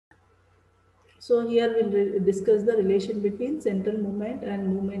So here we'll discuss the relation between central movement and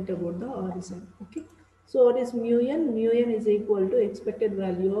movement about the horizon. Okay. So what is mu n? Mu n is equal to expected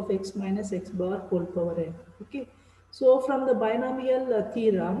value of x minus x bar whole power n. Okay. So from the binomial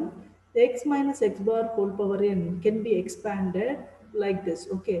theorem, x minus x bar whole power n can be expanded like this.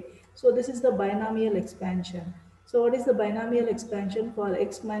 Okay. So this is the binomial expansion. So what is the binomial expansion for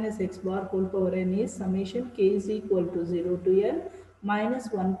x minus x bar whole power n is summation k is equal to 0 to n minus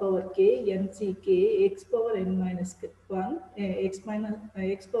 1 power k n c k x power n minus 1 x minus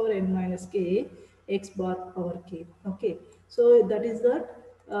x power n minus k x bar power k. Okay, so that is the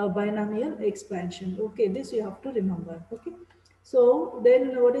binomial expansion. Okay, this you have to remember. Okay, so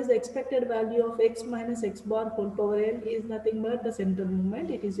then what is the expected value of x minus x bar whole power n is nothing but the central movement.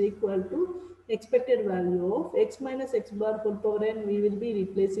 It is equal to expected value of x minus x bar whole power n. We will be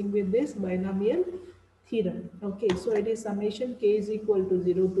replacing with this binomial theorem. Okay, so it is summation k is equal to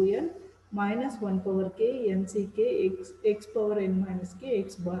 0 to n minus 1 power k n c k x power n minus k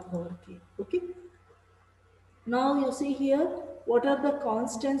x bar power k. Okay, now you see here, what are the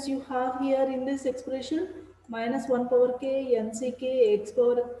constants you have here in this expression? Minus 1 power k, n c k, x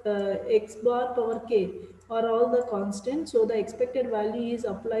power x bar power k are all the constants. So the expected value is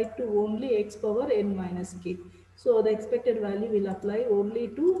applied to only x power n minus k. So the expected value will apply only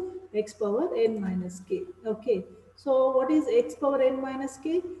to x power n minus k. Okay. So what is x power n minus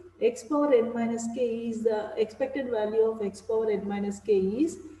k? X power n minus k is the expected value of x power n minus k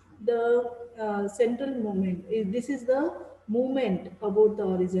is the central movement. This is the movement about the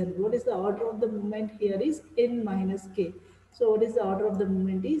horizon. What is the order of the movement here is n minus k. So what is the order of the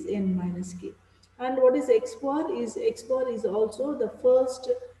movement is n minus k. And what is x bar? Is x bar is also the first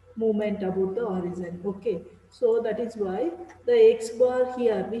movement about the horizon. Okay. So that is why the x bar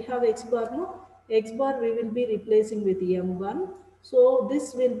here, we have x bar no? X bar we will be replacing with m1. So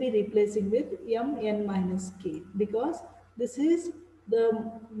this will be replacing with mn minus k, because this is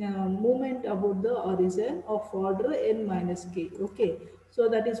the movement about the horizon of order n minus k. Okay, so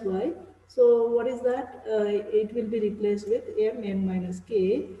that is why. So what is that? It will be replaced with mn minus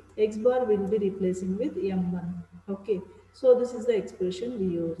k. X bar will be replacing with m1. Okay, so this is the expression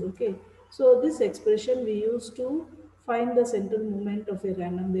we use. Okay, so this expression we use to find the central movement of a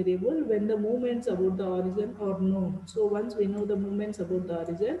random variable when the movements about the origin are known. So once we know the movements about the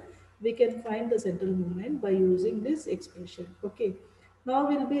origin, we can find the central movement by using this expression. Okay. Now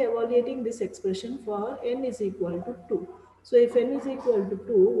we'll be evaluating this expression for n is equal to 2. So if n is equal to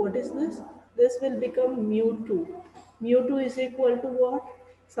 2, what is this? This will become mu 2. Mu 2 is equal to what?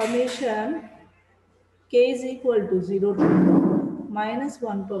 Summation k is equal to 0 to minus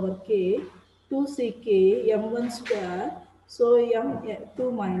 1 power k 2ck m1 square. So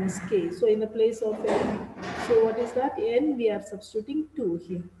m2 minus k. So in the place of n, so what is that? N we are substituting 2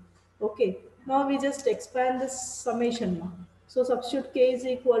 here. Okay. Now we just expand this summation now. So substitute k is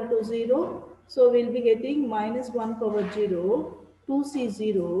equal to 0. So we'll be getting minus 1 power 0,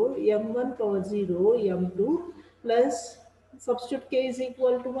 2c0, m1 power 0, m2 plus substitute k is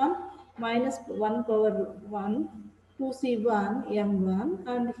equal to 1 minus 1 power 1 2c1 m1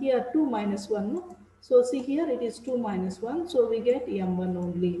 and here 2 minus 1 no? So see here it is 2 minus 1, so we get m1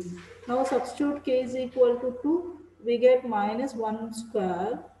 only. Now substitute k is equal to 2, we get minus 1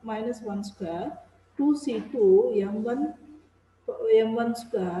 square minus 1 square 2c2 m1 m1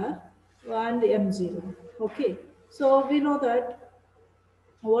 square and m0. Okay, so we know that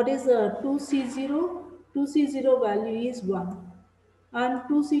what is 2c0? 2c0 value is 1 and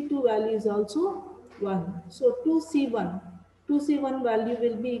 2c2 value is also 1. So 2c1 value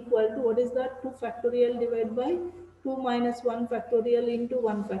will be equal to, what is that? 2 factorial divided by 2 minus 1 factorial into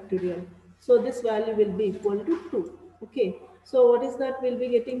 1 factorial. So this value will be equal to 2. Okay. So what is that we'll be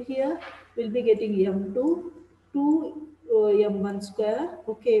getting here? We'll be getting m2, 2 m1 square,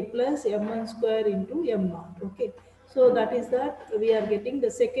 okay, plus m1 square into m0. Okay. So that is that we are getting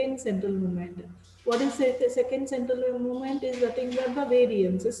the second central movement. What is the second central movement? Is nothing but the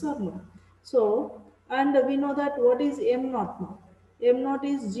variance, yes or no? So, and we know that what is m naught now? M naught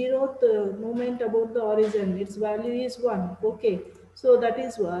is zeroth movement about the origin. Its value is 1. Okay. So that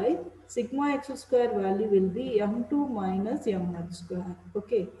is why sigma x square value will be m2 minus m1 square.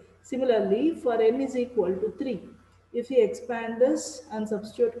 Okay. Similarly, for n is equal to 3. If we expand this and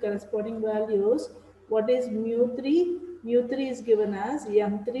substitute corresponding values, what is mu 3? Mu 3 is given as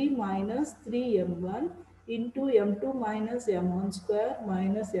m3 minus 3m1 into m2 minus m1 square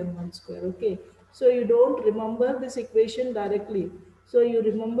minus m1 square. Okay. So you don't remember this equation directly. So you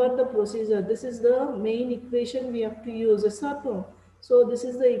remember the procedure. This is the main equation we have to use. Yes or no? So this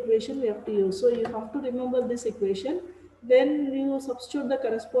is the equation we have to use. So you have to remember this equation. Then you substitute the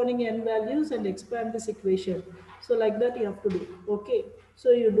corresponding n values and expand this equation. So like that you have to do. Okay.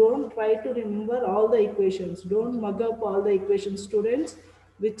 So you don't try to remember all the equations. Don't mug up all the equations, students.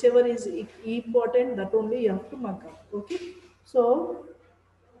 Whichever is important, that only you have to mug up. Okay. So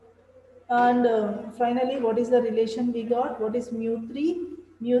and finally, what is the relation we got? What is mu 3?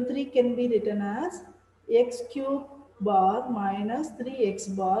 Mu 3 can be written as x cube bar minus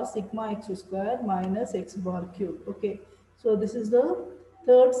 3x bar sigma x square minus x bar cube. Okay. So this is the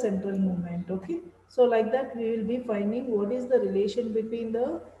third central moment. Okay. So like that we will be finding what is the relation between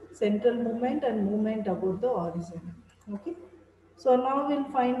the central moment and moment about the origin. Okay. So now we'll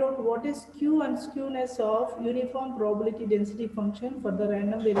find out what is Q and skewness of uniform probability density function for the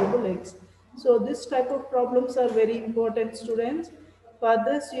random variable x. So this type of problems are very important, students. For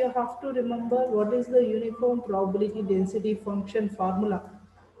this you have to remember what is the uniform probability density function formula.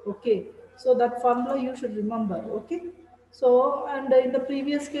 Okay, so that formula you should remember. Okay, so and in the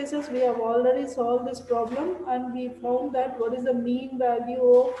previous cases we have already solved this problem and we found that what is the mean value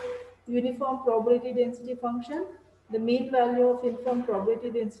of uniform probability density function. The mean value of uniform probability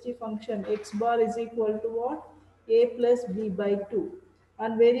density function x bar is equal to what? A plus b by 2.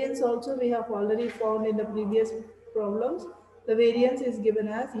 And variance also we have already found in the previous problems. The variance is given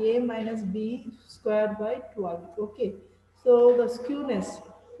as a minus b squared by 12. Okay. So the skewness.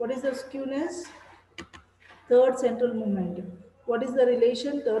 What is the skewness? Third central moment. What is the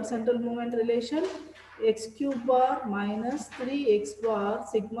relation? Third central moment relation. X cube bar minus 3x bar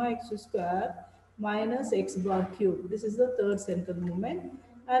sigma x square minus x bar cube. This is the third central moment.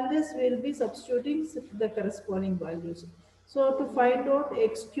 And this will be substituting the corresponding values. So to find out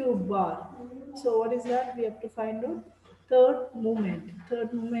x cube bar. So what is that? We have to find out third moment.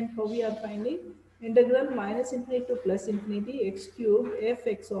 Third moment, how we are finding? Integral minus infinity to plus infinity x cube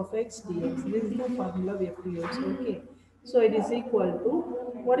fx of x dx. This is the formula we have to use. Okay. So it is equal to,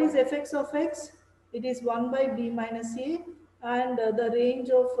 what is fx of x? It is 1 by b minus a, and the range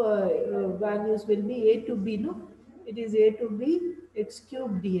of values will be a to b, no? It is a to b x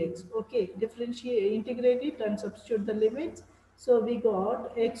cube dx. Okay, differentiate, integrate it and substitute the limits. So we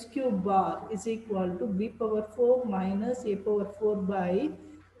got x cube bar is equal to b power 4 minus a power 4 by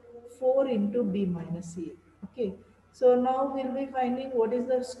 4 into b minus a. Okay. So now we'll be finding what is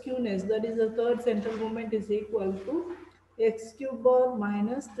the skewness. That is the third central moment is equal to x cube bar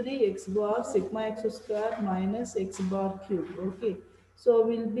minus 3x bar sigma x square minus x bar cube. Okay. So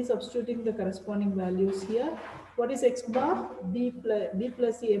we'll be substituting the corresponding values here. What is x bar? B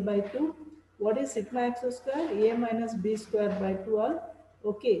plus a by 2. What is sigma x square? A minus b square by 12.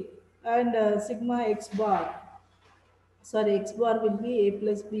 Okay. And sigma x bar, sorry, x bar will be a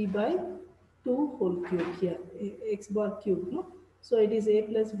plus b by 2 whole cube here, x bar cube, no? So it is a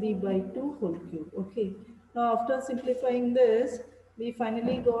plus b by 2 whole cube. Okay, now after simplifying this, we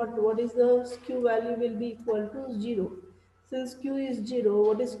finally got what is the skew value will be equal to 0. Since q is 0,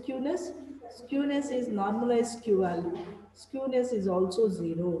 what is skewness? Skewness is normalized skew value. Skewness is also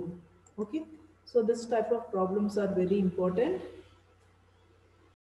 0. Okay, so this type of problems are very important.